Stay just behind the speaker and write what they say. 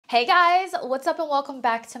Hey guys, what's up and welcome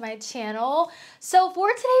back to my channel. So for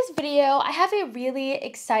today's video, I have a really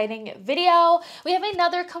exciting video. We have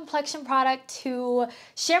another complexion product to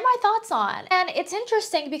share my thoughts on. And it's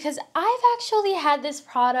interesting because I've actually had this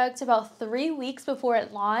product about 3 weeks before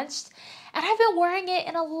it launched, and I've been wearing it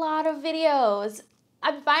in a lot of videos.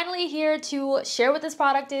 I'm finally here to share what this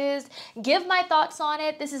product is, give my thoughts on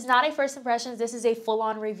it. This is not a first impressions, this is a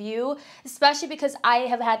full-on review, especially because I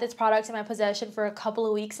have had this product in my possession for a couple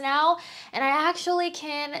of weeks now, and I actually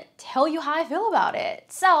can tell you how I feel about it.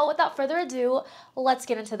 So without further ado, let's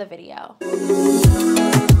get into the video.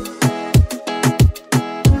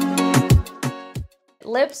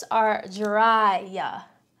 Lips are dry.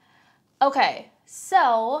 Okay,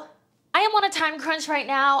 so I am on a time crunch right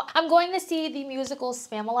now. I'm going to see the musical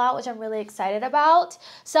Spamalot, which I'm really excited about.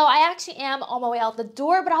 So I actually am on my way out the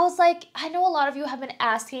door, but I was like, I know a lot of you have been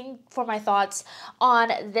asking for my thoughts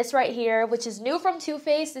on this right here, which is new from Too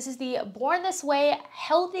Faced. This is the Born This Way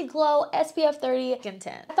Healthy Glow SPF 30 Skin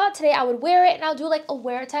Tint. I thought today I would wear it and I'll do like a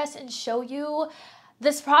wear test and show you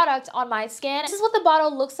this product on my skin. This is what the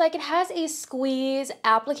bottle looks like. It has a squeeze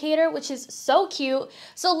applicator, which is so cute.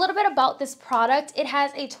 So a little bit about this product. It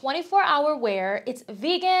has a 24-hour wear. It's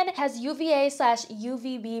vegan, it has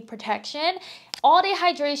UVA/UVB protection, all-day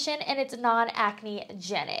hydration, and it's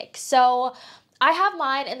non-acne-genic. So I have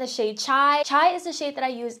mine in the shade Chai. Chai is the shade that I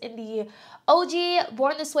use in the OG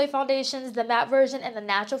Born This Way foundations, the matte version and the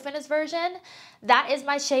natural finish version. That is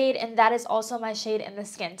my shade, and that is also my shade in the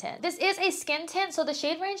skin tint. This is a skin tint, so the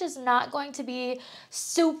shade range is not going to be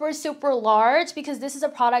super large because this is a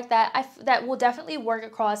product that will definitely work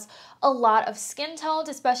across a lot of skin tones,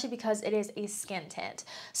 especially because it is a skin tint.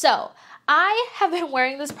 So I have been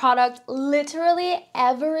wearing this product literally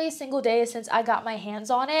every single day since I got my hands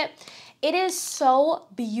on it. It is so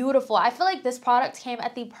beautiful. I feel like this product came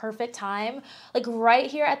at the perfect time, like right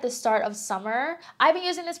here at the start of summer. I've been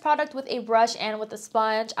using this product with a brush and with a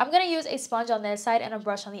sponge. I'm gonna use a sponge on this side and a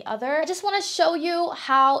brush on the other. I just wanna show you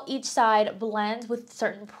how each side blends with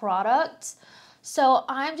certain products. So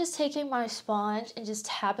I'm just taking my sponge and just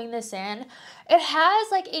tapping this in. It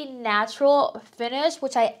has like a natural finish,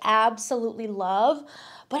 which I absolutely love,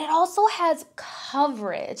 but it also has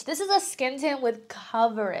coverage. This is a skin tint with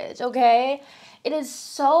coverage, okay? It is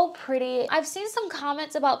so pretty. I've seen some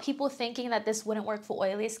comments about people thinking that this wouldn't work for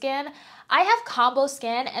oily skin. I have combo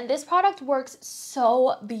skin, and this product works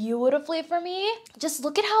so beautifully for me. Just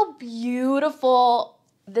look at how beautiful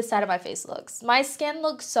this side of my face looks. My skin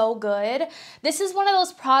looks so good. This is one of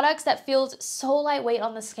those products that feels so lightweight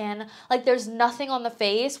on the skin, like there's nothing on the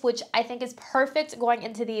face, which I think is perfect going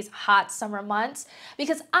into these hot summer months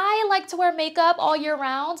because I like to wear makeup all year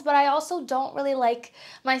round, but I also don't really like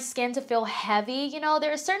my skin to feel heavy. You know,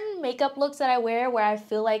 there are certain makeup looks that I wear where I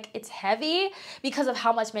feel like it's heavy because of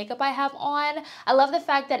how much makeup I have on. I love the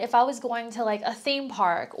fact that if I was going to like a theme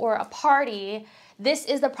park or a party, this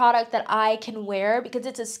is the product that I can wear because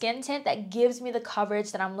it's a skin tint that gives me the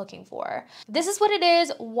coverage that I'm looking for. This is what it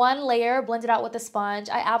is, one layer blended out with a sponge.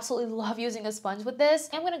 I absolutely love using a sponge with this.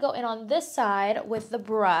 I'm gonna go in on this side with the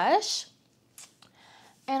brush,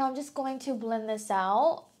 and I'm just going to blend this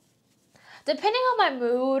out. Depending on my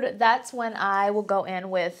mood, that's when I will go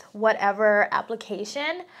in with whatever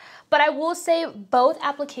application. But I will say both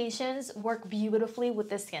applications work beautifully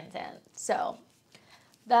with the skin tint. So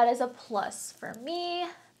that is a plus for me.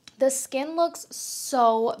 The skin looks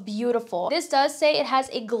so beautiful. This does say it has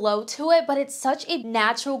a glow to it, but it's such a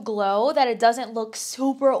natural glow that it doesn't look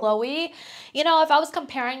super glowy. You know, if I was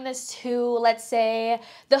comparing this to, let's say,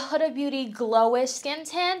 the Huda Beauty Glowish skin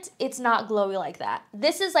tint, it's not glowy like that.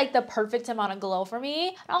 This is like the perfect amount of glow for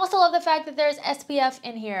me. I also love the fact that there's SPF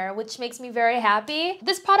in here, which makes me very happy.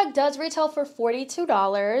 This product does retail for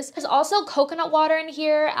 $42. There's also coconut water in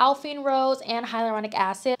here, alpine rose, and hyaluronic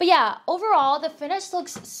acid. But yeah, overall, the finish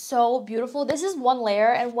looks so beautiful. This is one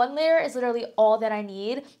layer, and one layer is literally all that I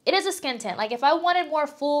need. It is a skin tint. Like if I wanted more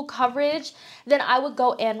full coverage, then I would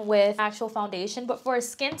go in with actual foundation. But for a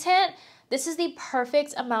skin tint, this is the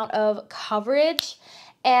perfect amount of coverage,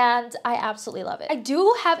 and I absolutely love it. I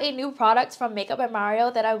do have a new product from Makeup by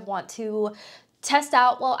Mario that I want to test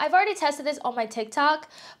out. Well, I've already tested this on my TikTok,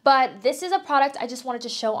 but this is a product I just wanted to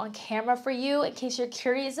show on camera for you in case you're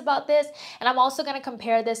curious about this. And I'm also going to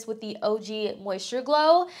compare this with the OG Moisture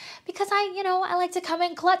Glow because I like to come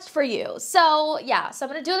in clutch for you. So yeah, so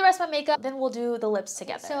I'm going to do the rest of my makeup, then we'll do the lips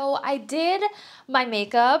together. So I did my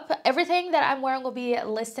makeup. Everything that I'm wearing will be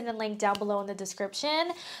listed and linked down below in the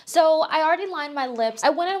description. So I already lined my lips. I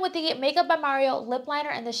went in with the Makeup by Mario lip liner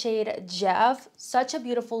in the shade Jeff. Such a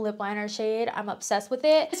beautiful lip liner shade. I'm obsessed with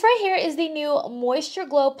it. This right here is the new Moisture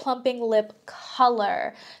Glow Plumping Lip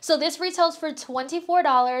Color. So this retails for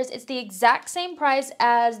 $24. It's the exact same price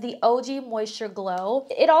as the OG Moisture Glow.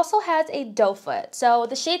 It also has a doe foot. So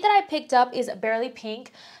the shade that I picked up is Barely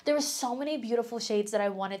Pink. There were so many beautiful shades that I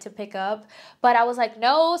wanted to pick up, but I was like,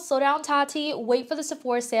 no, slow down, Tati, wait for the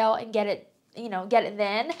Sephora sale and get it, you know, get it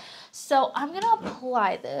then. So I'm gonna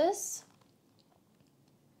apply this.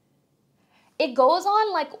 It goes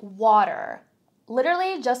on like water,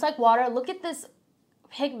 literally just like water. Look at this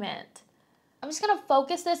pigment. I'm just gonna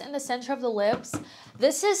focus this in the center of the lips.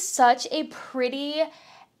 This is such a pretty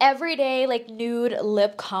everyday like nude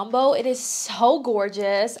lip combo. It is so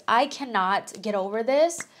gorgeous. I cannot get over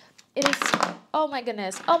this. It is, oh my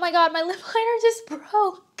goodness. Oh my God, my lip liner just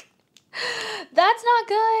broke. That's not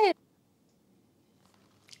good.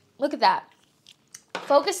 Look at that.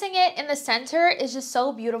 Focusing it in the center is just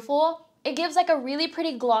so beautiful. It gives like a really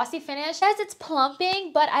pretty glossy finish. It has its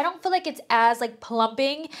plumping, but I don't feel like it's as like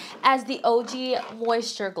plumping as the OG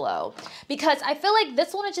Moisture Glow, because I feel like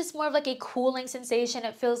this one is just more of like a cooling sensation.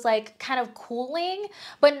 It feels like kind of cooling,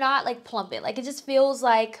 but not like plumping. Like it just feels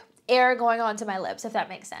like air going onto my lips, if that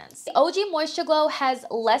makes sense. The OG Moisture Glow has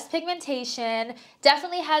less pigmentation,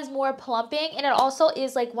 definitely has more plumping, and it also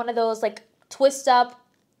is like one of those like twist up,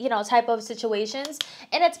 you know, type of situations,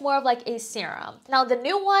 and it's more of like a serum. Now the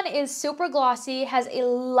new one is super glossy, has a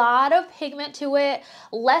lot of pigment to it,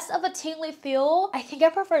 less of a tingly feel. I think I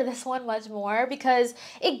prefer this one much more because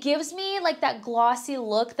it gives me like that glossy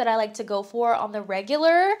look that I like to go for on the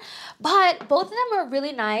regular, but both of them are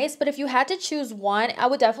really nice. But if you had to choose one, I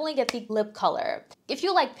would definitely get the lip color. If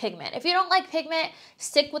you like pigment. If you don't like pigment,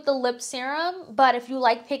 stick with the lip serum, but if you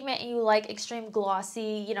like pigment and you like extreme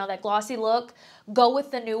glossy, you know, that glossy look, go with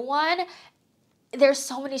the new one. There's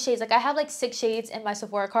so many shades. Like I have like 6 shades in my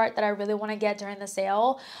Sephora cart that I really want to get during the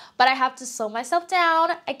sale, but I have to slow myself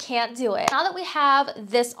down. I can't do it. Now that we have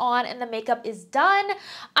this on and the makeup is done,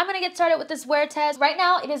 I'm gonna get started with this wear test. Right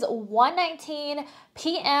now it is 1:19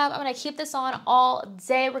 p.m. I'm gonna keep this on all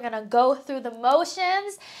day. We're gonna go through the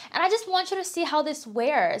motions, and I just want you to see how this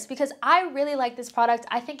wears because I really like this product.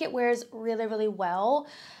 I think it wears really, really well.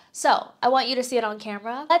 So I want you to see it on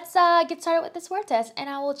camera. Let's get started with this wear test, and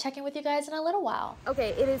I will check in with you guys in a little while. Okay,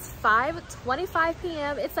 it is 5:25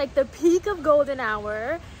 p.m. It's like the peak of golden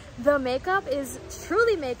hour. The makeup is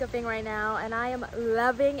truly makeuping right now, and I am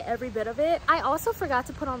loving every bit of it. I also forgot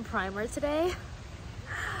to put on primer today.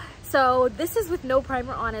 So this is with no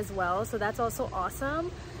primer on as well, so that's also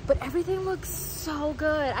awesome. But everything looks so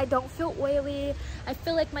good. I don't feel oily. I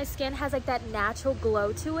feel like my skin has like that natural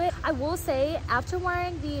glow to it. I will say, after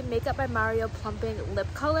wearing the Makeup by Mario Plumping Lip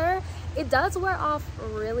Color, it does wear off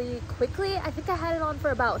really quickly. I think I had it on for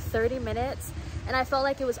about 30 minutes, and I felt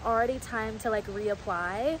like it was already time to like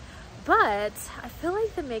reapply. But I feel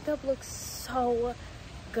like the makeup looks so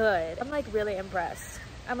good. I'm like really impressed.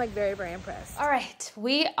 I'm like very, very impressed. All right,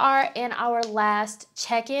 we are in our last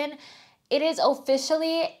check-in. It is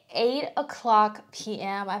officially 8:00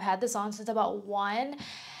 p.m. I've had this on since about 1,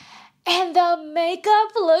 and the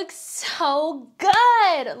makeup looks so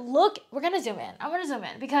good. Look, we're gonna zoom in. I'm gonna zoom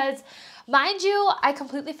in because, mind you, I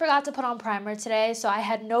completely forgot to put on primer today, so I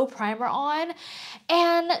had no primer on.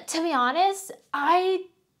 And to be honest, I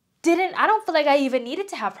don't feel like I even needed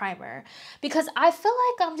to have primer because I feel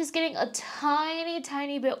like I'm just getting a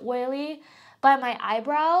tiny bit oily by my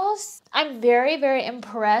eyebrows. I'm very, very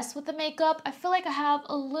impressed with the makeup. I feel like I have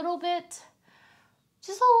a little bit,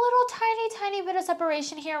 just a little tiny bit of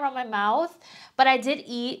separation here around my mouth, but I did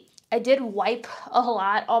eat. I did wipe a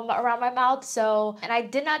lot around my mouth, and I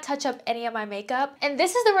did not touch up any of my makeup. And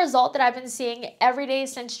this is the result that I've been seeing every day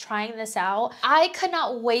since trying this out. I could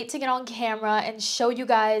not wait to get on camera and show you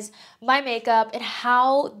guys my makeup and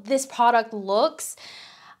how this product looks.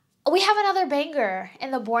 We have another banger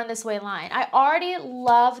in the Born This Way line. I already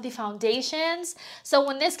love the foundations, so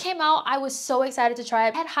when this came out, I was so excited to try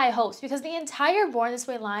it. I had high hopes because the entire Born This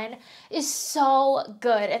Way line is so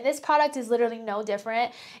good, and this product is literally no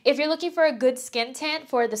different. If you're looking for a good skin tint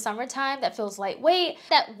for the summertime that feels lightweight,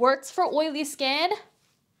 that works for oily skin,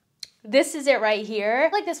 this is it right here.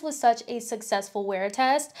 Like, this was such a successful wear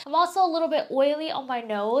test. I'm also a little bit oily on my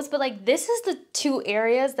nose, but like this is the 2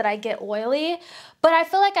 areas that I get oily, but I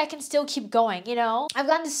feel like I can still keep going, you know? I've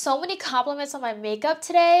gotten so many compliments on my makeup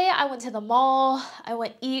today. I went to the mall, I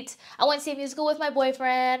went to see a musical with my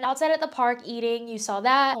boyfriend, outside at the park eating, you saw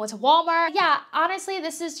that. I went to Walmart. Yeah, honestly,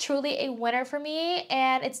 this is truly a winner for me,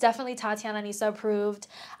 and it's definitely TATIANNAANESA approved.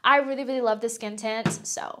 I really, really love the skin tint,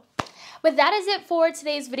 so But that is it for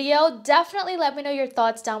today's video. Definitely let me know your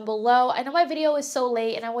thoughts down below. I know my video is so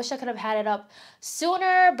late and I wish I could have had it up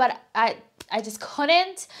sooner, but I just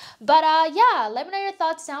couldn't. But yeah, let me know your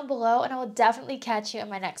thoughts down below and I will definitely catch you in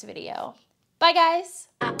my next video. Bye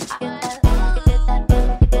guys.